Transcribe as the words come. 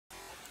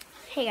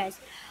Hey guys,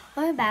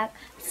 welcome back.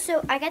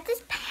 So I got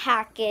this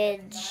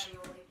package,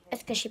 a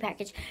squishy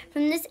package,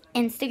 from this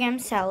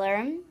Instagram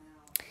seller.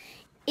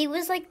 It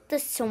was like the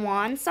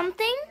swan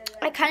something.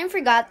 I kind of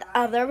forgot the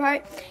other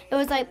part. It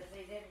was like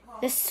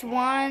the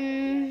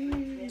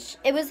swan.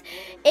 It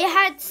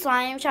had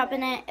slime shop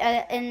in it,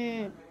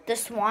 in the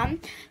swan.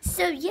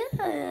 So yeah,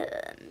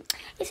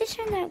 if it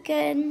turned out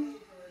good,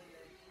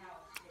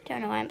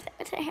 don't know why I'm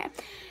saying here,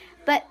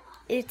 but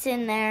it's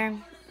in there.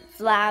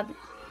 It's loud.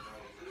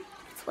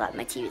 It's loud.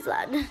 My TV's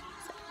loud.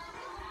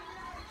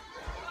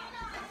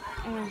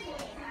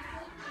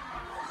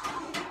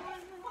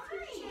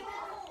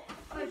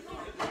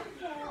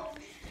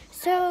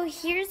 So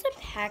here's a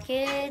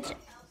package.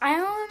 I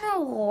don't know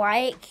why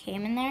it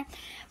came in there,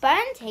 but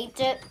I untaped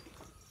it.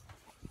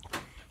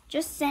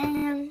 Just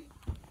saying,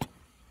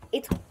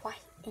 it's white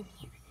in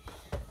here.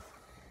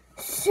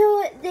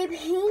 So they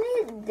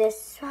painted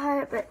this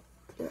part, but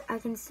I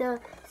can still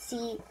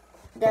see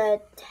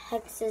the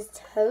Texas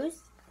Toast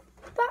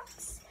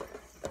box.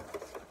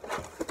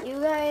 You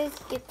guys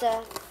get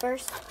the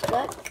first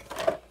look.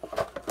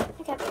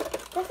 Okay,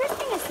 the first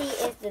thing I see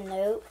is the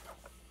note.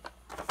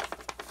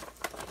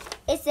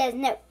 It says,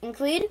 "Note,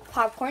 include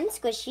popcorn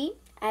squishy."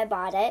 I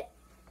bought it.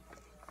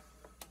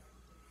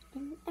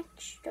 And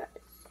extras.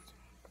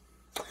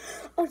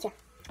 Oh yeah,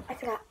 I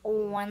forgot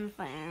one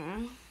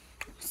thing.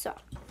 So,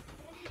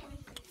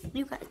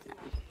 you guys know.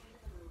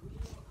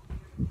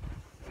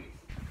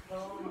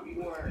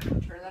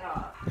 Turn that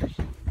off.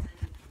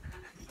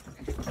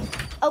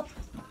 Oh.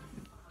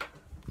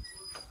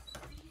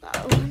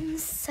 1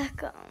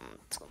 second.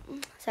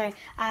 Sorry,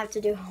 I have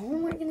to do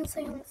homework in a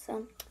second,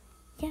 so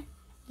yeah,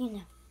 you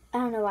know. I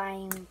don't know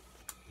why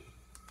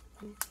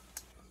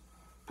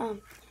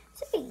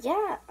so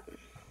yeah.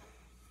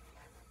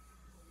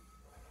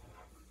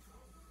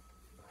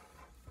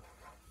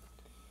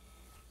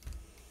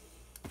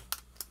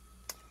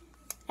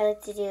 I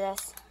like to do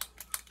this.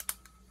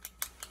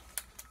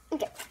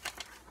 Okay.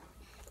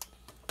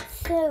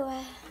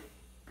 So,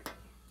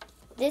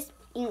 this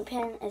ink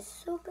pen is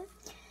so good.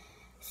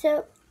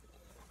 So,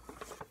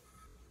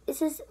 it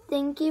says,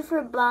 "Thank you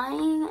for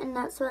buying," and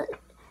that's what,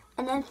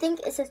 and I think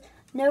it says,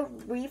 "No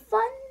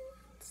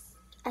refunds."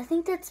 I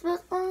think that's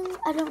spelled wrong.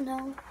 I don't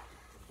know.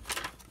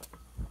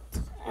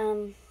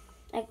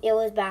 It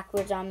was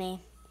backwards on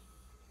me.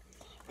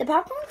 The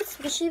popcorn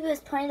squishy was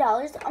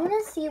 $20. I want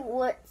to see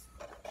what's,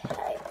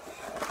 okay.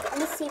 Let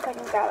me see if I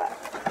can grab it.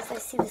 Because I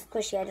see the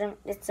squishy.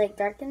 It's like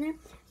dark in there.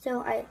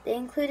 So they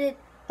included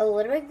a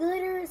little bit of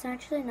glitter. It's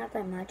actually not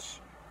that much.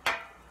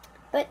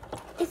 But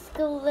it's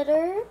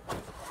glitter.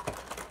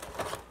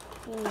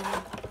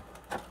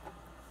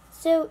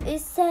 So it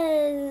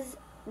says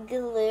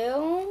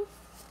glue,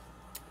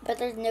 but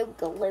there's no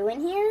glue in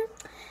here.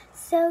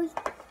 So,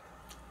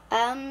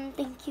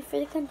 thank you for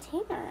the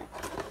container.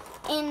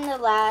 And the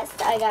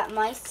last, I got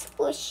my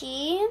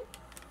squishy.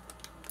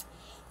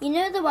 You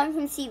know the one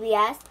from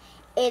CVS?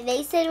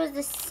 They said it was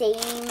the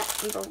same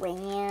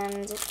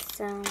brand,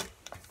 so.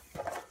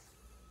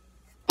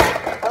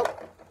 Oh.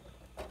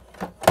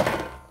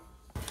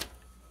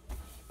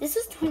 This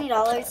was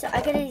 $20, so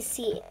I gotta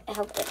see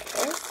how good it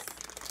is.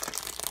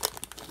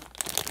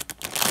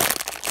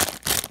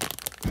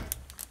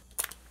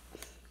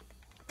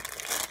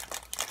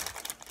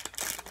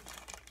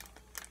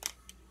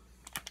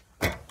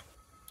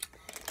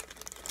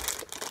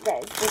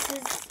 Guys, this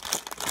is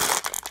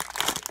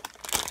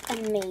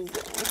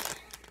amazing.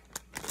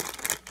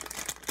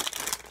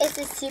 It's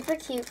a super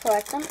cute,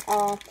 collect them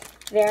all.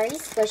 Very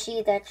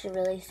squishy, that's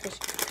really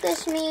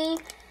squish me.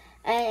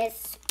 And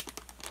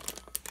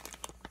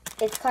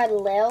it's called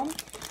Lil.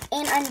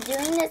 And I'm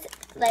doing this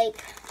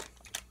like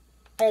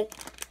you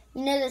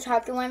know the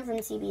chocolate one from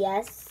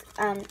CVS.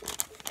 I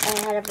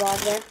had a vlog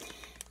there.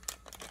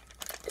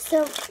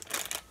 So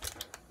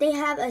they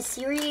have a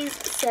series,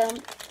 so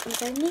I'm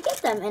trying to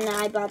get them, and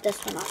I bought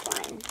this one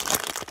offline.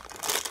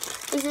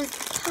 This is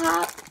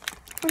top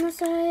on the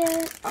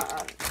side.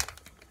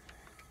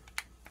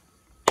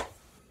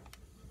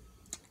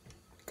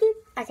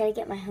 I gotta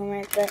get my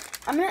homework, but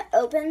I'm gonna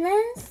open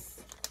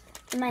this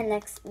in my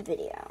next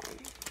video.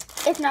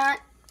 If I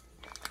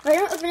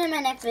don't open it in my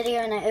next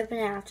video and I open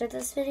it after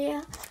this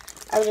video,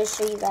 I will just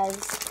show you guys.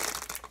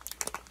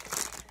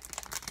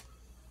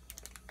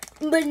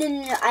 But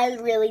no, I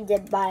really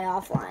did buy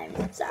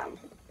offline, so.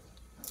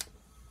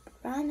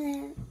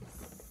 Promise.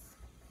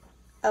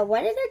 Oh,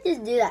 why did I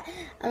just do that?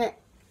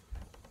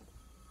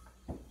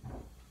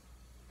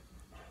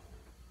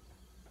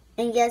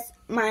 And yes,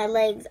 my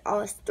legs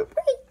are straight.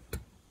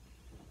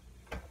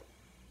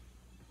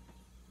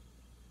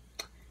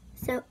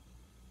 So,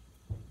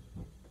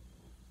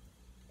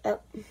 oh,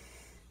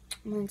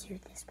 I'm going to do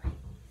it this way.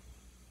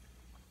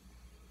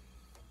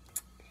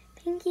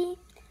 Pinky.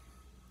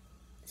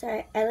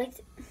 Sorry, I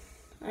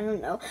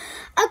don't know.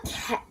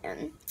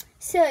 Okay.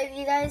 So, if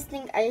you guys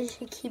think I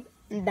should keep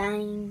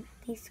buying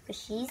these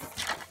squishies,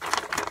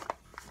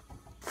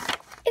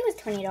 it was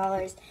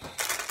 $20.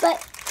 But,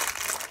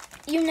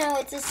 you know,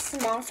 it's a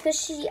small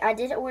squishy. I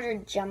did order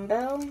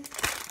jumbo.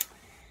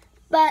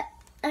 But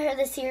I heard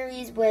the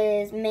series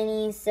was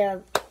mini,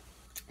 so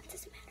it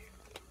doesn't matter.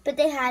 But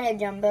they had a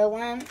jumbo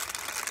one.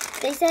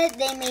 They said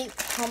they make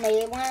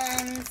homemade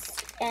ones,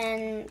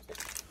 and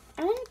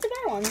I wanted to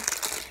buy one.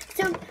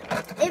 So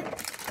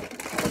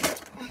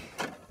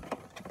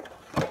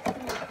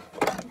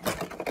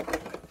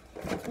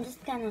I'm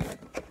just gonna.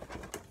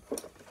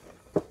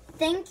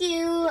 Thank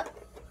you.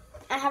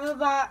 I have a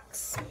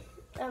box.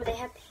 Oh, they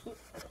have pieces.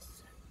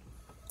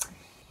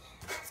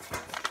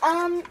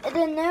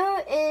 The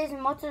note is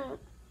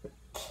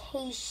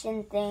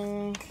multiplication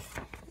thing.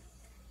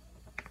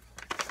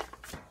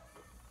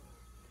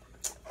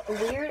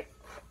 Weird.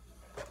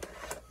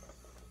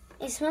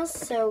 It smells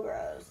so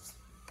gross.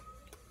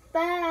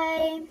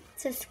 Bye.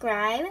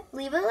 Subscribe.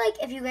 Leave a like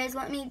if you guys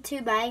want me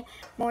to buy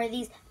more of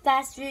these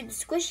fast food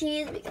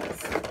squishies,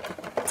 because I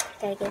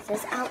gotta get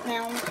this out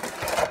now.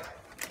 I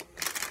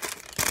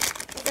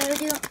gotta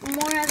do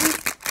more of these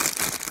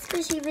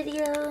squishy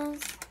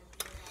videos.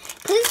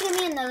 Please give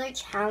me another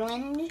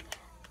challenge,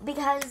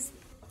 because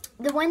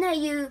the one that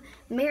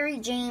Mary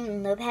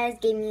Jane Lopez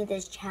gave me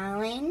this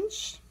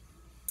challenge,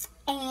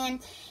 and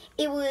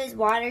it was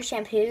water,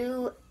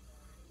 shampoo,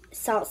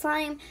 salt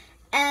slime,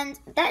 and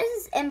that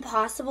is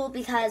impossible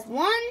because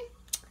one,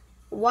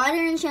 water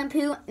and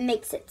shampoo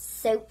makes it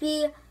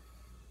soapy.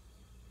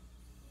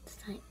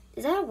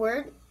 Is that a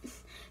word?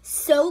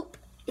 Soap.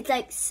 It's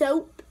like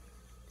soap.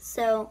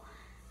 So,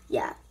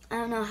 yeah. I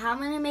don't know how I'm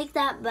going to make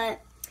that,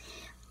 but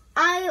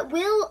I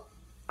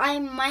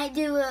might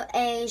do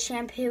a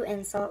shampoo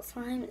and salt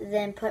slime,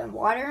 then put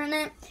water in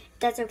it. If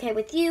that's okay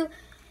with you.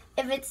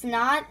 If it's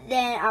not,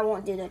 then I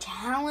won't do the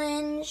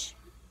challenge.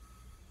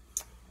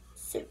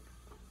 So,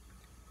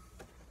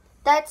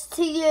 that's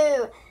to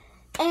you.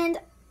 And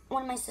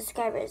one of my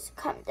subscribers,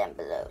 comment down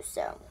below.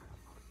 So,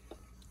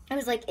 it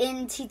was like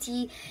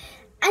NTT.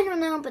 I don't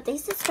know, but they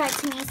subscribed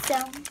to me. So,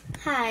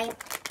 hi.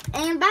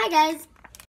 And bye, guys.